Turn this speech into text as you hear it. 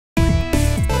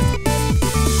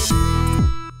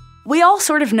We all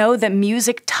sort of know that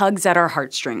music tugs at our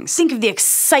heartstrings. Think of the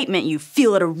excitement you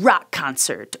feel at a rock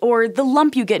concert, or the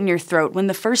lump you get in your throat when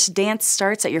the first dance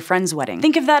starts at your friend's wedding.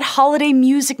 Think of that holiday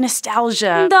music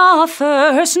nostalgia, the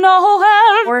first Noel,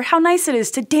 or how nice it is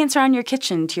to dance around your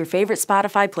kitchen to your favorite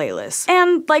Spotify playlist.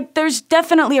 And, there's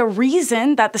definitely a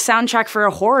reason that the soundtrack for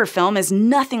a horror film is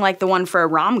nothing like the one for a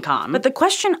rom-com. But the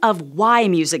question of why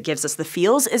music gives us the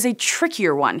feels is a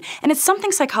trickier one, and it's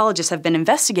something psychologists have been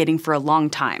investigating for a long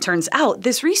time. Turns out,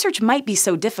 this research might be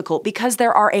so difficult because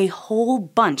there are a whole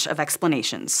bunch of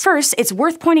explanations. First, it's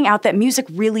worth pointing out that music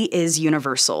really is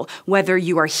universal, whether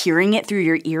you are hearing it through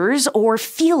your ears or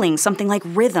feeling something like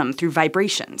rhythm through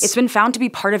vibrations. It's been found to be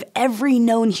part of every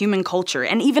known human culture,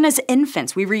 and even as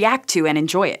infants, we react to and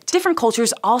enjoy it. Different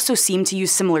cultures also seem to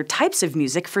use similar types of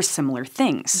music for similar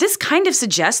things. This kind of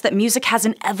suggests that music has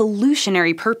an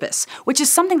evolutionary purpose, which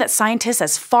is something that scientists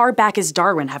as far back as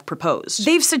Darwin have proposed.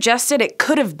 They've suggested it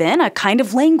could have been a kind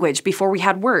of language before we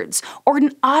had words, or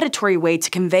an auditory way to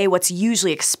convey what's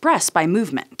usually expressed by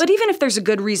movement. But even if there's a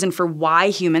good reason for why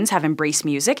humans have embraced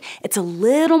music, it's a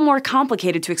little more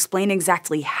complicated to explain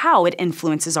exactly how it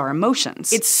influences our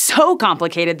emotions. It's so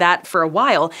complicated that, for a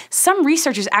while, some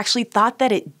researchers actually thought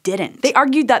that it didn't. They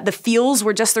argued that the feels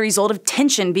were just the result of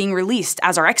tension being released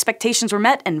as our expectations were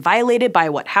met and violated by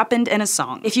what happened in a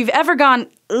song. If you've ever gone,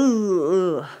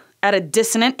 ugh, at a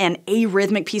dissonant and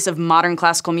arrhythmic piece of modern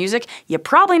classical music, you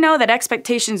probably know that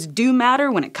expectations do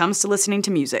matter when it comes to listening to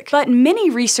music. But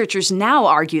many researchers now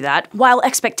argue that, while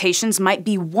expectations might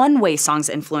be one way songs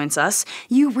influence us,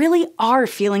 you really are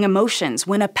feeling emotions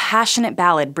when a passionate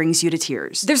ballad brings you to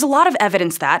tears. There's a lot of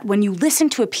evidence that, when you listen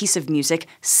to a piece of music,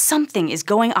 something is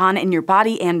going on in your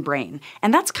body and brain,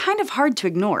 and that's kind of hard to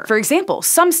ignore. For example,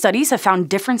 some studies have found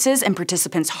differences in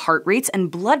participants' heart rates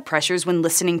and blood pressures when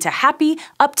listening to happy,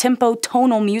 up-tempo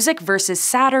tonal music versus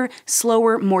sadder,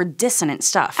 slower, more dissonant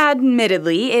stuff.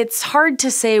 Admittedly, it's hard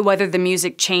to say whether the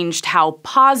music changed how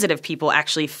positive people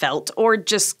actually felt or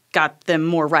just got them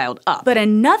more riled up. But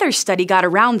another study got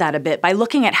around that a bit by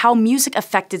looking at how music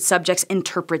affected subjects'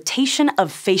 interpretation of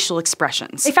facial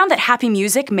expressions. They found that happy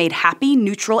music made happy,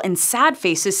 neutral, and sad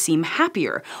faces seem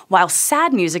happier, while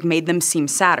sad music made them seem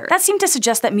sadder. That seemed to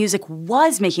suggest that music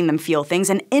was making them feel things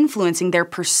and influencing their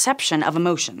perception of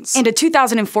emotions. And a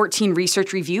 2014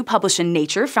 research review published in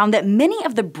Nature found that many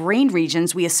of the brain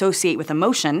regions we associate with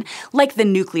emotion, like the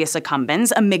nucleus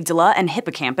accumbens, amygdala, and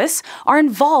hippocampus, are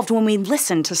involved when we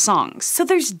listen to songs. So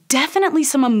there's definitely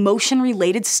some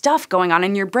emotion-related stuff going on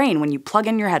in your brain when you plug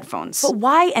in your headphones. But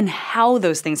why and how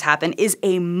those things happen is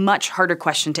a much harder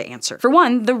question to answer. For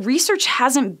one, the research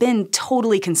hasn't been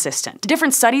totally consistent.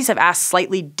 Different studies have asked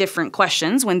slightly different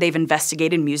questions when they've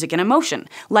investigated music and emotion,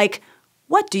 like,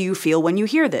 what do you feel when you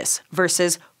hear this?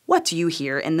 Versus, what do you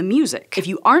hear in the music? If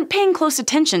you aren't paying close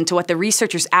attention to what the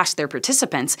researchers asked their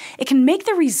participants, it can make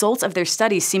the results of their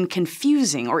studies seem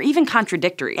confusing or even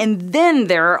contradictory. And then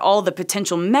there are all the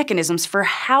potential mechanisms for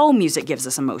how music gives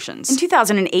us emotions. In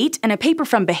 2008, in a paper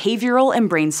from Behavioral and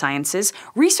Brain Sciences,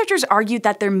 researchers argued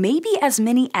that there may be as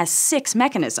many as 6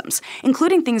 mechanisms,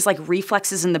 including things like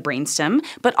reflexes in the brainstem,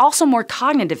 but also more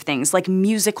cognitive things like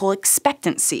musical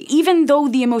expectancy. Even though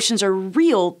the emotions are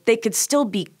real, they could still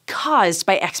be caused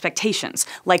by expectations,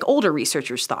 like older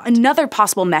researchers thought. Another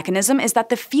possible mechanism is that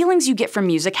the feelings you get from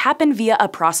music happen via a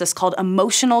process called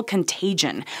emotional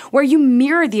contagion, where you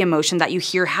mirror the emotion that you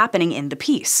hear happening in the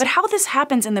piece. But how this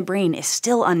happens in the brain is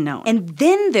still unknown. And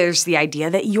then there's the idea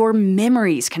that your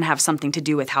memories can have something to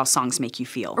do with how songs make you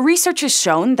feel. Research has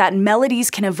shown that melodies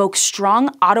can evoke strong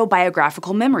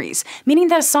autobiographical memories, meaning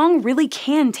that a song really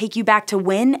can take you back to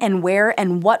when and where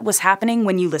and what was happening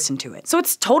when you listened to it. So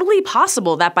it's totally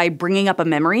possible that by bringing up a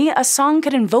memory, a song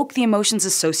could invoke the emotions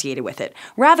associated with it,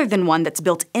 rather than one that's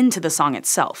built into the song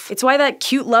itself. It's why that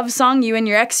cute love song you and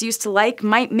your ex used to like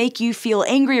might make you feel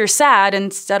angry or sad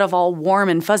instead of all warm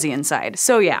and fuzzy inside.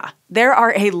 So yeah, there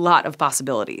are a lot of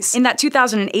possibilities. In that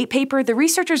 2008 paper, the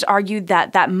researchers argued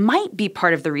that that might be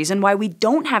part of the reason why we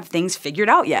don't have things figured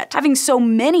out yet. Having so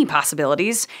many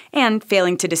possibilities, and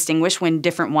failing to distinguish when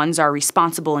different ones are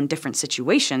responsible in different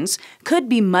situations, could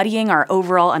be muddying our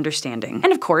overall understanding.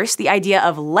 And of course, the idea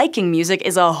of liking music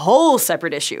is a whole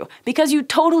separate issue, because you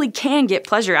totally can get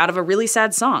pleasure out of a really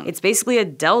sad song. It's basically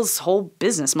Adele's whole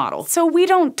business model. So we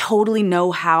don't totally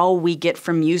know how we get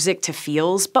from music to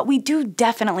feels, but we do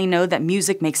definitely know that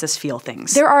music makes us feel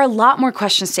things. There are a lot more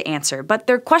questions to answer, but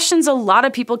they're questions a lot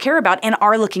of people care about and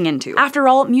are looking into. After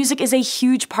all, music is a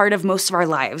huge part of most of our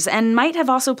lives, and might have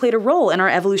also played a role in our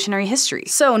evolutionary history.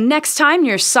 So next time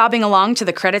you're sobbing along to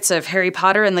the credits of Harry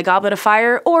Potter and the Goblet of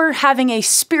Fire, or having a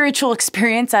spiritual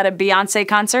experience at a Beyoncé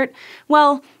concert,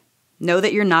 well, know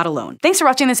that you're not alone. Thanks for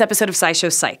watching this episode of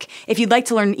SciShow Psych. If you'd like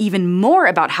to learn even more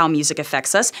about how music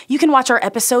affects us, you can watch our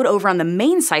episode over on the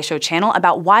main SciShow channel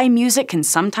about why music can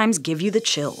sometimes give you the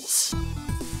chills.